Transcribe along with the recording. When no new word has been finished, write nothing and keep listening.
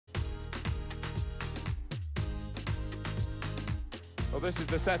Well, this is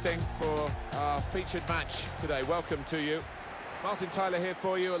the setting for our featured match today. Welcome to you. Martin Tyler here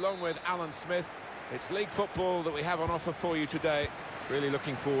for you, along with Alan Smith. It's league football that we have on offer for you today. Really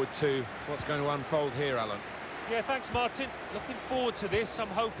looking forward to what's going to unfold here, Alan. Yeah, thanks, Martin. Looking forward to this. I'm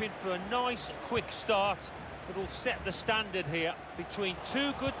hoping for a nice, quick start that will set the standard here between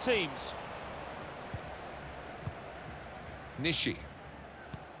two good teams. Nishi.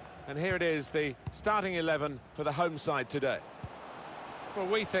 And here it is, the starting 11 for the home side today. Well,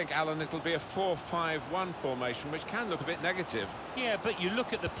 we think, Alan, it'll be a 4-5-1 formation, which can look a bit negative. Yeah, but you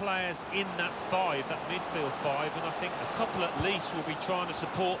look at the players in that five, that midfield five, and I think a couple at least will be trying to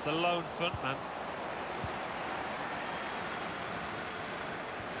support the lone frontman.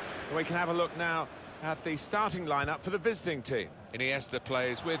 We can have a look now at the starting lineup for the visiting team. Iniesta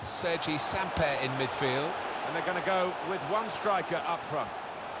plays with Sergi Samper in midfield. And they're going to go with one striker up front.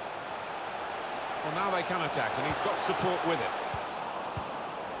 Well, now they can attack, and he's got support with it.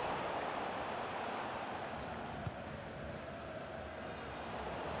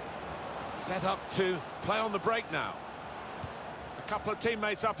 Set up to play on the break now. A couple of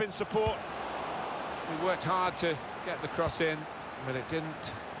teammates up in support. He worked hard to get the cross in, but it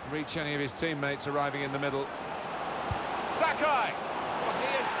didn't reach any of his teammates arriving in the middle. Sakai! Well, he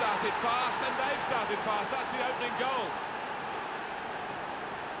has started fast, and they've started fast. That's the opening goal.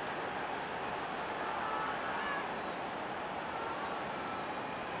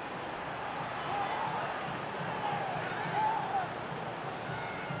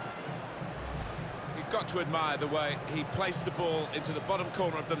 Got to admire the way he placed the ball into the bottom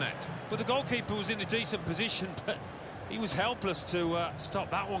corner of the net. But the goalkeeper was in a decent position, but he was helpless to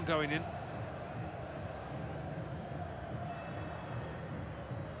stop that one going in.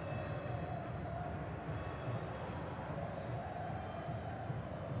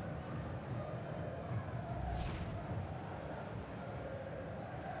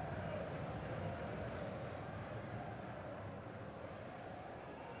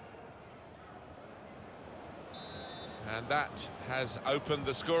 And that has opened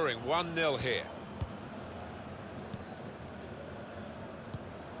the scoring. 1-0 here.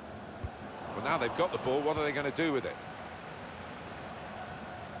 Well, now they've got the ball, what are they going to do with it?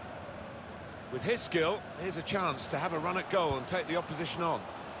 With his skill, here's a chance to have a run at goal and take the opposition on.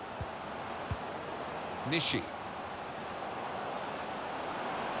 Nishi.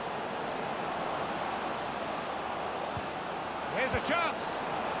 Here's a chance!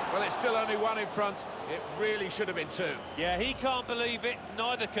 Well, it's still only one in front. It really should have been two. Yeah, he can't believe it,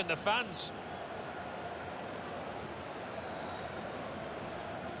 neither can the fans.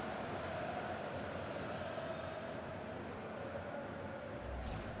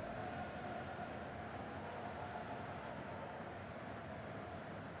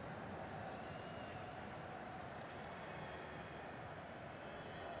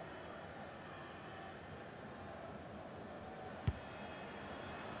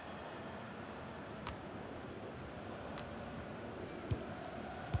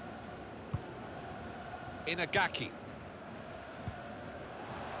 Inagaki.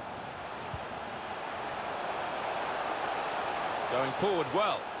 Going forward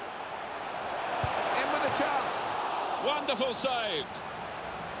well. In with a chance. Wonderful save.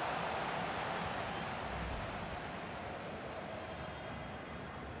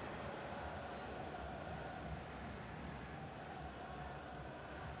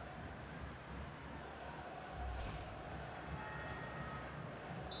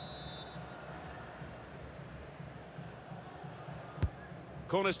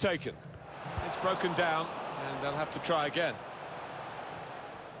 Corner's taken. It's broken down, and they'll have to try again.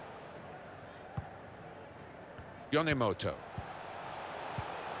 Yonemoto.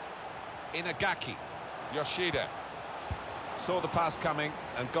 Inagaki. Yoshida. Saw the pass coming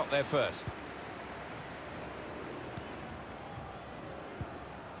and got there first.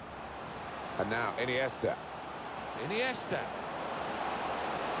 And now Iniesta. Iniesta.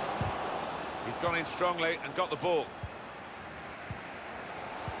 He's gone in strongly and got the ball.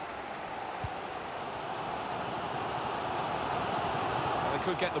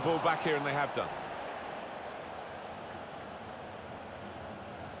 Could get the ball back here, and they have done.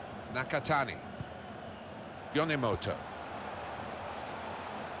 Nakatani. Yonemoto.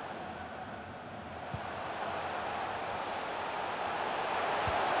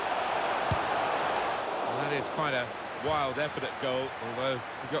 Well, that is quite a wild effort at goal, although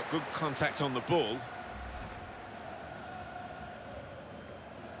he got good contact on the ball.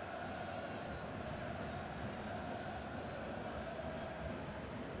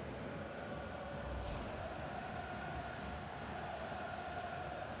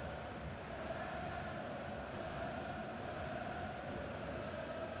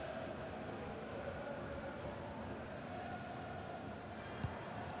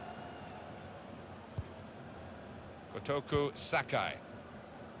 Otoku Sakai.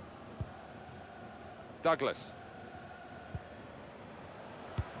 Douglas.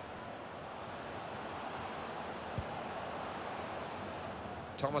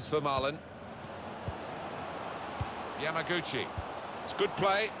 Thomas Vermaelen. Yamaguchi. It's good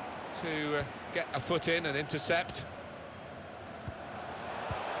play to get a foot in and intercept.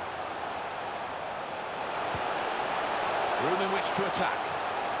 Room in which to attack.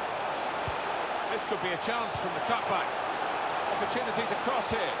 This could be a chance from the cutback. Opportunity to cross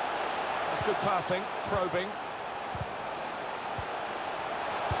here. That's good passing, probing.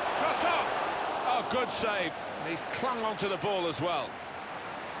 Shot up! Oh, good save. And he's clung onto the ball as well.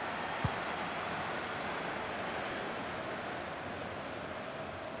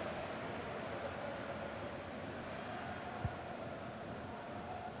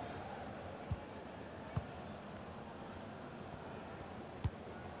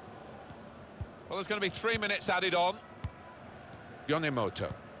 Well, there's going to be 3 minutes added on. Yonemoto.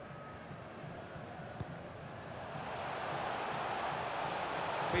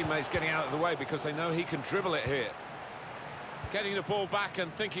 Teammates getting out of the way because they know he can dribble it here. Getting the ball back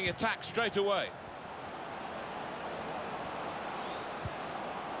and thinking attack straight away.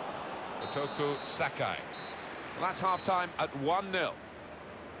 Otoku Sakai. Well, that's half-time at 1-0.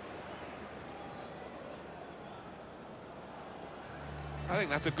 I think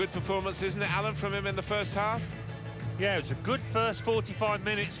that's a good performance, isn't it, Alan, from him in the first half? Yeah, it was a good first 45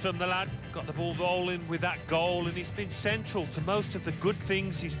 minutes from the lad. Got the ball rolling with that goal, and he's been central to most of the good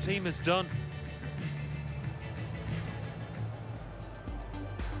things his team has done.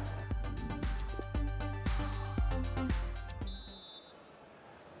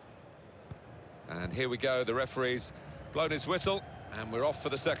 And here we go, the referee's blown his whistle, and we're off for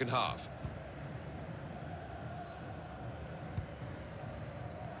the second half.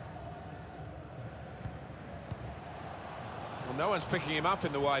 Well, no one's picking him up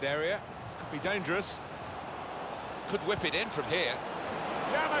in the wide area. This could be dangerous. Could whip it in from here.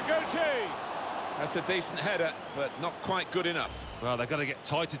 Yamaguchi! That's a decent header, but not quite good enough. Well, they've got to get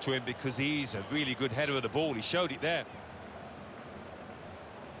tighter to him because he's a really good header of the ball. He showed it there.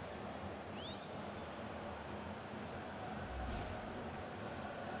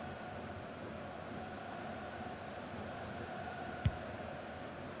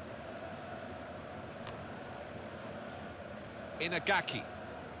 Inagaki.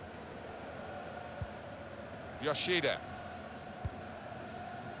 Yoshida.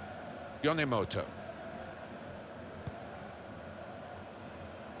 Yonemoto.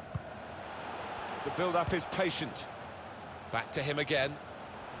 The build-up is patient. Back to him again.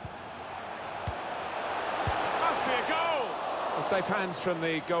 Must be a goal! Well, safe hands from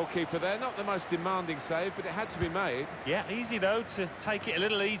the goalkeeper there. Not the most demanding save, but it had to be made. Yeah, easy though, to take it a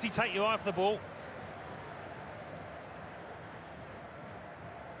little easy, take your eye off the ball.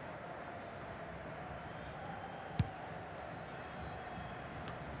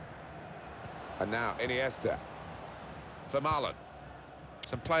 And now Iniesta. Vermaelen.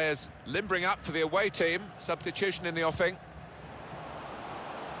 Some players limbering up for the away team. Substitution in the offing.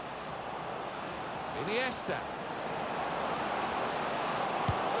 Iniesta.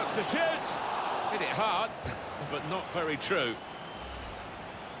 Looks to shoot. Hit it hard, but not very true.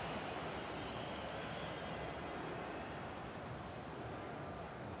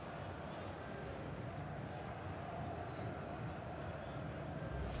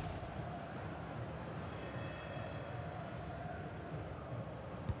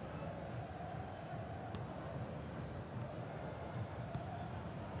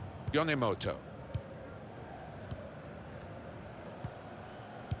 Yonemoto.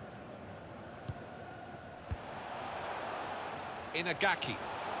 Inagaki.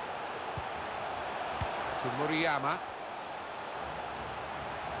 To Muriyama.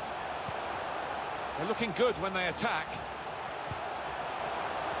 They're looking good when they attack.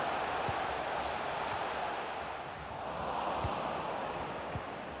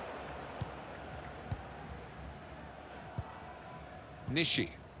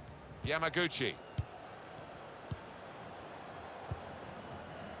 Nishi. Yamaguchi.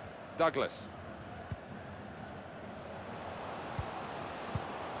 Douglas.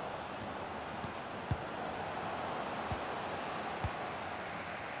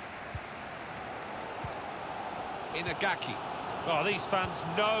 Inagaki. Oh, these fans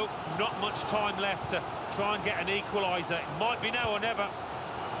know not much time left to try and get an equaliser. It might be now or never.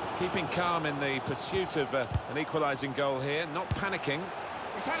 Keeping calm in the pursuit of an equalising goal here, not panicking.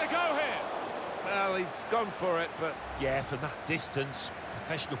 He's had a go here. Well, he's gone for it, but... Yeah, from that distance,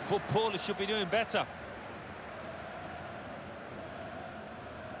 professional footballers should be doing better.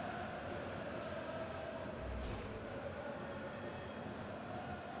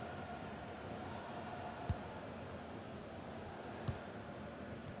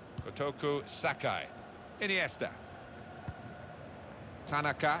 Toku Sakai. Iniesta.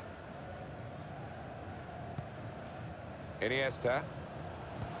 Tanaka. Iniesta.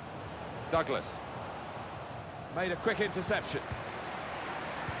 Douglas. Made a quick interception.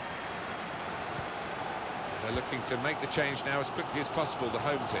 They're looking to make the change now as quickly as possible, the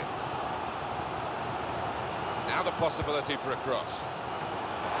home team. Now the possibility for a cross.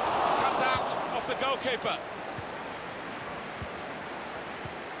 Comes out off the goalkeeper.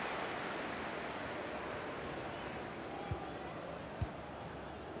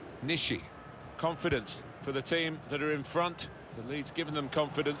 Nishi. Confidence for the team that are in front. The lead's given them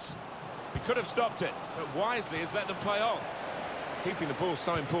confidence. He could have stopped it, but wisely has let them play on. Keeping the ball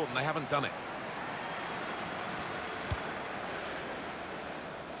so important, they haven't done it.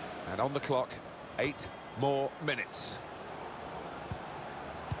 And on the clock, 8 more minutes.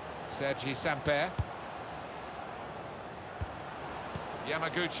 Sergi Samper.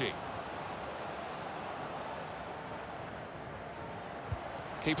 Yamaguchi.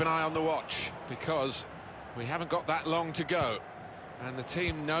 Keep an eye on the watch, because we haven't got that long to go. And the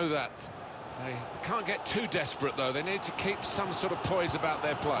team know that. They can't get too desperate, though. They need to keep some sort of poise about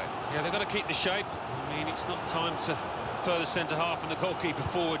their play. Yeah, they've got to keep the shape. I mean, it's not time to further centre-half and the goalkeeper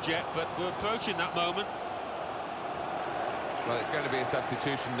forward yet, but we're approaching that moment. Well, it's going to be a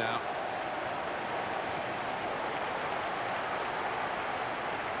substitution now.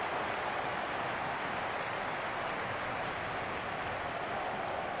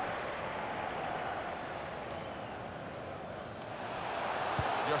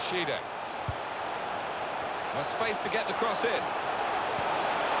 Yoshida. Well, space to get the cross in.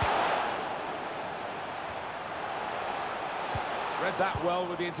 Read that well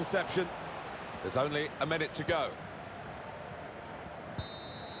with the interception. There's only a minute to go.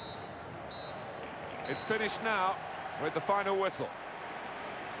 It's finished now with the final whistle.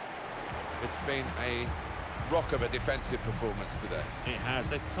 It's been a rock of a defensive performance today. It has.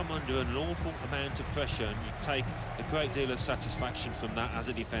 They've come under an awful amount of pressure, and you take a great deal of satisfaction from that as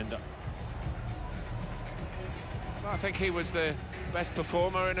a defender. Well, I think he was the best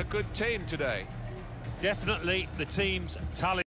performer in a good team today. Definitely the team's talent.